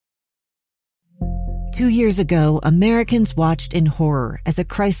2 years ago, Americans watched in horror as a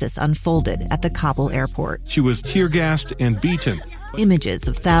crisis unfolded at the Kabul airport. She was tear-gassed and beaten. Images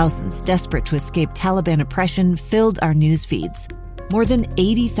of thousands desperate to escape Taliban oppression filled our news feeds. More than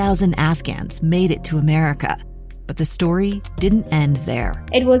 80,000 Afghans made it to America. But the story didn't end there.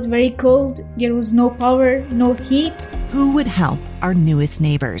 It was very cold. There was no power, no heat. Who would help our newest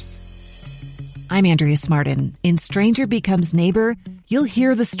neighbors? I'm Andrea Smartin. In Stranger Becomes Neighbor, you'll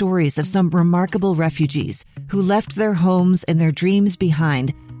hear the stories of some remarkable refugees who left their homes and their dreams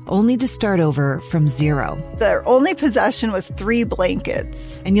behind, only to start over from zero. Their only possession was 3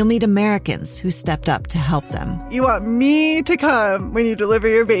 blankets. And you'll meet Americans who stepped up to help them. You want me to come when you deliver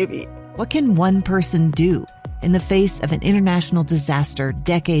your baby. What can one person do in the face of an international disaster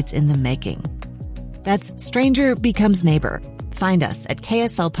decades in the making? That's Stranger Becomes Neighbor. Find us at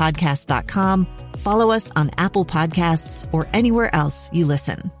kslpodcast.com. Follow us on Apple Podcasts or anywhere else you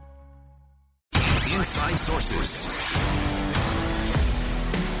listen. Inside Sources.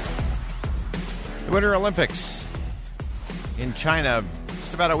 The Winter Olympics in China,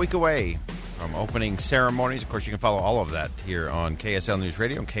 just about a week away from opening ceremonies. Of course, you can follow all of that here on KSL News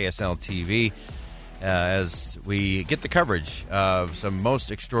Radio and KSL TV as we get the coverage of some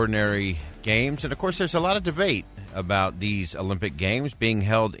most extraordinary games. And, of course, there's a lot of debate about these Olympic Games being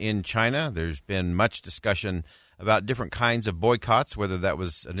held in China. There's been much discussion about different kinds of boycotts, whether that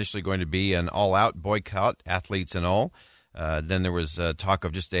was initially going to be an all-out boycott, athletes and all. Then there was talk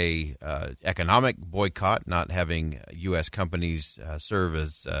of just a economic boycott, not having U.S. companies serve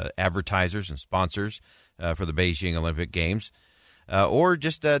as advertisers and sponsors for the Beijing Olympic Games, or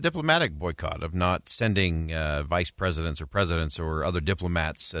just a diplomatic boycott of not sending vice presidents or presidents or other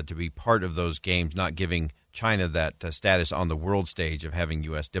diplomats to be part of those games, not giving China that status on the world stage of having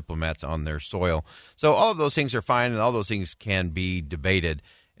U.S. diplomats on their soil. So all of those things are fine, and all those things can be debated.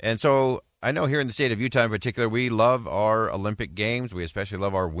 And so I know here in the state of Utah in particular, we love our Olympic Games. We especially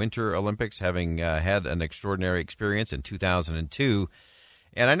love our Winter Olympics, having had an extraordinary experience in 2002.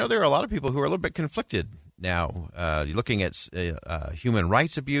 And I know there are a lot of people who are a little bit conflicted now, looking at human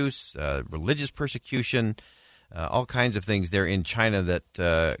rights abuse, religious persecution, all kinds of things there in China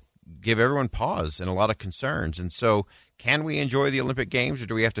that give everyone pause and a lot of concerns. And so can we enjoy the Olympic Games, or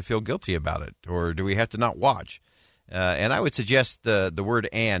do we have to feel guilty about it, or do we have to not watch? And I would suggest the word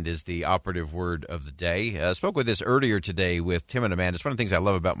 "and" is the operative word of the day. I spoke with this earlier today with Tim and Amanda. It's one of the things I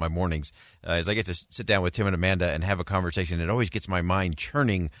love about my mornings is I get to sit down with Tim and Amanda and have a conversation. It always gets my mind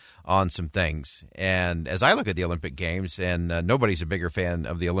churning on some things. And as I look at the Olympic Games, and nobody's a bigger fan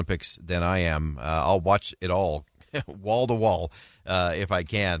of the Olympics than I am, I'll watch it all, wall to wall, if I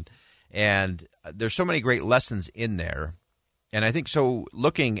can. And there's so many great lessons in there. And I think so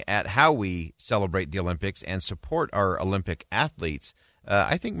looking at how we celebrate the Olympics and support our Olympic athletes,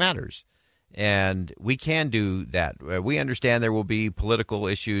 I think matters. And we can do that. We understand there will be political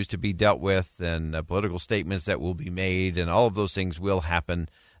issues to be dealt with and political statements that will be made, and all of those things will happen.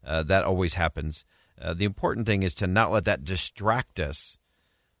 That always happens. The important thing is to not let that distract us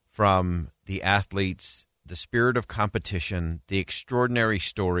from the athletes, the spirit of competition, the extraordinary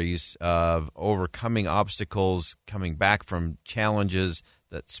stories of overcoming obstacles, coming back from challenges,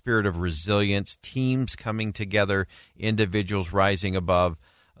 that spirit of resilience, teams coming together, individuals rising above.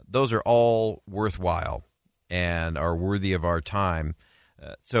 Those are all worthwhile and are worthy of our time.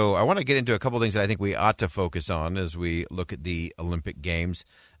 So I want to get into a couple of things that I think we ought to focus on as we look at the Olympic Games.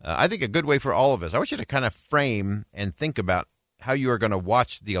 I think a good way for all of us, I want you to kind of frame and think about how you are going to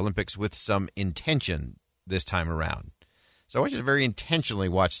watch the Olympics with some intention this time around. So I want you to very intentionally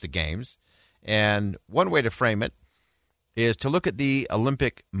watch the games. And one way to frame it is to look at the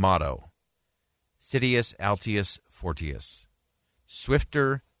Olympic motto, Citius Altius Fortius,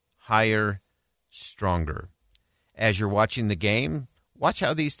 swifter, higher, stronger. As you're watching the game, watch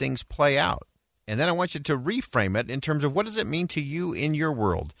how these things play out. And then I want you to reframe it in terms of what does it mean to you in your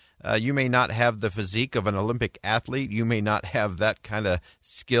world. You may not have the physique of an Olympic athlete. You may not have that kind of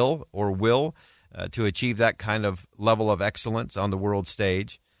skill or will to achieve that kind of level of excellence on the world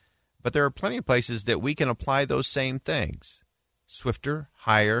stage. But there are plenty of places that we can apply those same things. Swifter,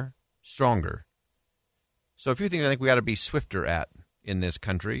 higher, stronger. So a few things I think we ought to be swifter at in this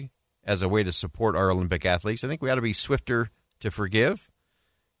country as a way to support our Olympic athletes. I think we ought to be swifter to forgive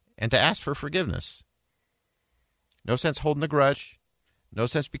and to ask for forgiveness. No sense holding a grudge. No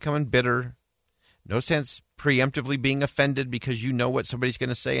sense becoming bitter. No sense preemptively being offended because you know what somebody's going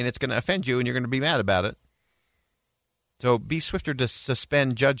to say and it's going to offend you and you're going to be mad about it. So be swifter to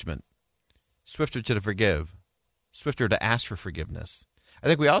suspend judgment, swifter to forgive, swifter to ask for forgiveness. I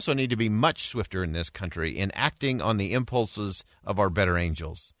think we also need to be much swifter in this country in acting on the impulses of our better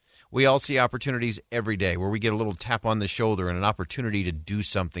angels. We all see opportunities every day where we get a little tap on the shoulder and an opportunity to do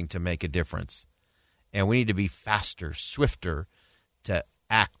something to make a difference. And we need to be faster, swifter to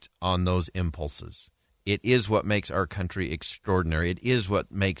act on those impulses. It is what makes our country extraordinary. It is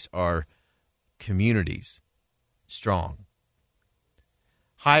what makes our communities strong.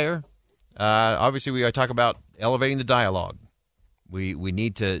 Higher, obviously we talk about elevating the dialogue. We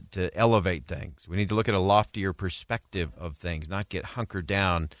need to elevate things. We need to look at a loftier perspective of things, not get hunkered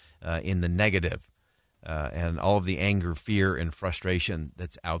down in the negative and all of the anger, fear, and frustration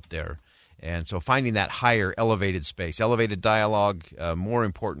that's out there. And so finding that higher, elevated space, elevated dialogue, more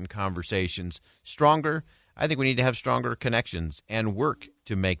important conversations, stronger. I think we need to have stronger connections and work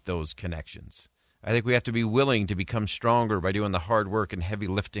to make those connections. I think we have to be willing to become stronger by doing the hard work and heavy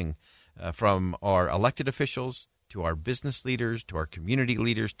lifting from our elected officials to our business leaders, to our community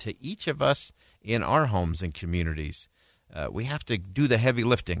leaders, to each of us in our homes and communities. We have to do the heavy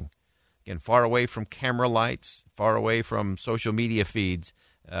lifting. Again, far away from camera lights, far away from social media feeds,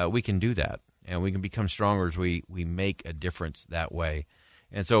 we can do that, and we can become stronger as we make a difference that way.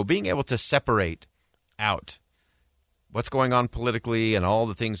 And so being able to separate out what's going on politically and all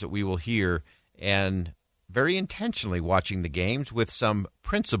the things that we will hear, and very intentionally watching the games with some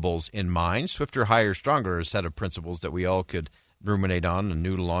principles in mind. Swifter, Higher, Stronger, a set of principles that we all could ruminate on and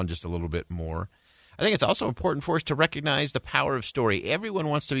noodle on just a little bit more. I think it's also important for us to recognize the power of story. Everyone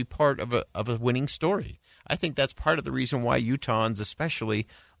wants to be part of a winning story. I think that's part of the reason why Utahns especially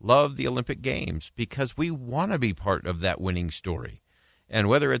love the Olympic Games, because we want to be part of that winning story. And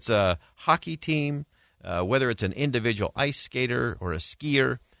whether it's a hockey team, whether it's an individual ice skater or a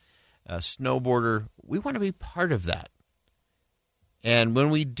skier, a snowboarder, we want to be part of that. And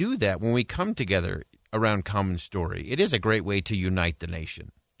when we do that, when we come together around common story, it is a great way to unite the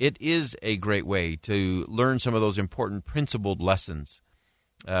nation. It is a great way to learn some of those important principled lessons.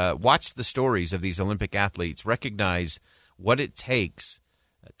 Watch the stories of these Olympic athletes. Recognize what it takes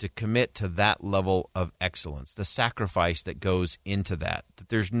to commit to that level of excellence, the sacrifice that goes into that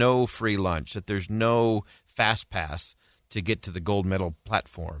there's no free lunch, that there's no fast pass to get to the gold medal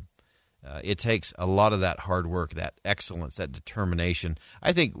platform. It takes a lot of that hard work, that excellence, that determination.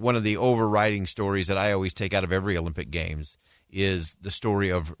 I think one of the overriding stories that I always take out of every Olympic Games is the story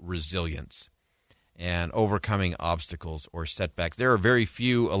of resilience and overcoming obstacles or setbacks. There are very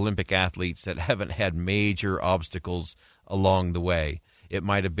few Olympic athletes that haven't had major obstacles along the way. It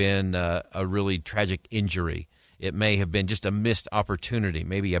might have been a really tragic injury. It may have been just a missed opportunity,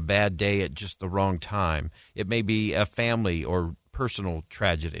 maybe a bad day at just the wrong time. It may be a family or personal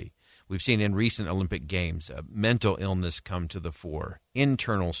tragedy. We've seen in recent Olympic Games mental illness come to the fore,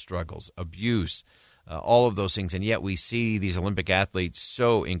 internal struggles, abuse, all of those things. And yet we see these Olympic athletes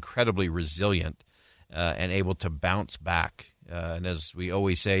so incredibly resilient and able to bounce back. And as we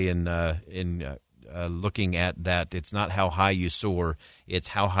always say in looking at that, it's not how high you soar, it's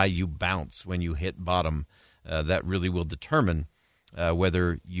how high you bounce when you hit bottom. That really will determine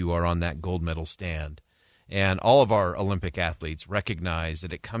whether you are on that gold medal stand. And all of our Olympic athletes recognize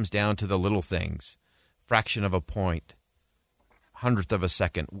that it comes down to the little things, fraction of a point, hundredth of a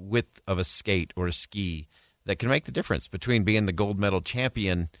second, width of a skate or a ski, that can make the difference between being the gold medal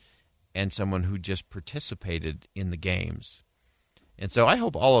champion and someone who just participated in the games. And so I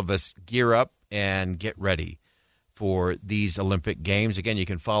hope all of us gear up and get ready for these Olympic Games. Again, you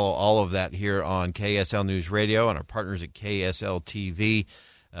can follow all of that here on KSL News Radio and our partners at KSL TV.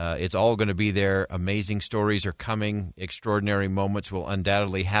 It's all going to be there. Amazing stories are coming. Extraordinary moments will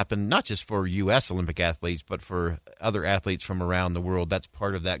undoubtedly happen, not just for U.S. Olympic athletes, but for other athletes from around the world. That's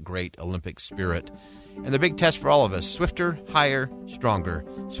part of that great Olympic spirit. And the big test for all of us, swifter, higher, stronger.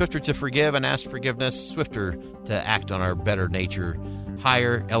 Swifter to forgive and ask forgiveness. Swifter to act on our better nature.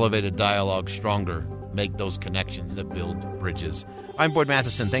 Higher, elevated dialogue, stronger. Make those connections that build bridges. I'm Boyd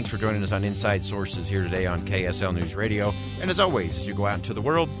Matheson. Thanks for joining us on Inside Sources here today on KSL News Radio. And as always, as you go out into the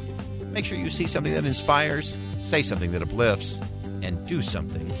world, make sure you see something that inspires, say something that uplifts, and do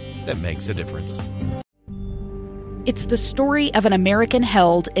something that makes a difference. It's the story of an American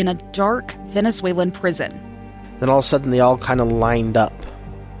held in a dark Venezuelan prison. Then all of a sudden they all kind of lined up.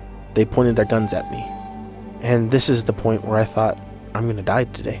 They pointed their guns at me. And this is the point where I thought, I'm going to die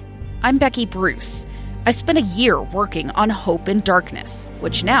today. I'm Becky Bruce. I spent a year working on Hope in Darkness,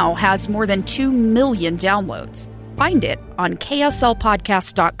 which now has more than 2 million downloads. Find it on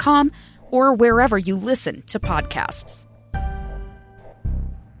kslpodcast.com or wherever you listen to podcasts.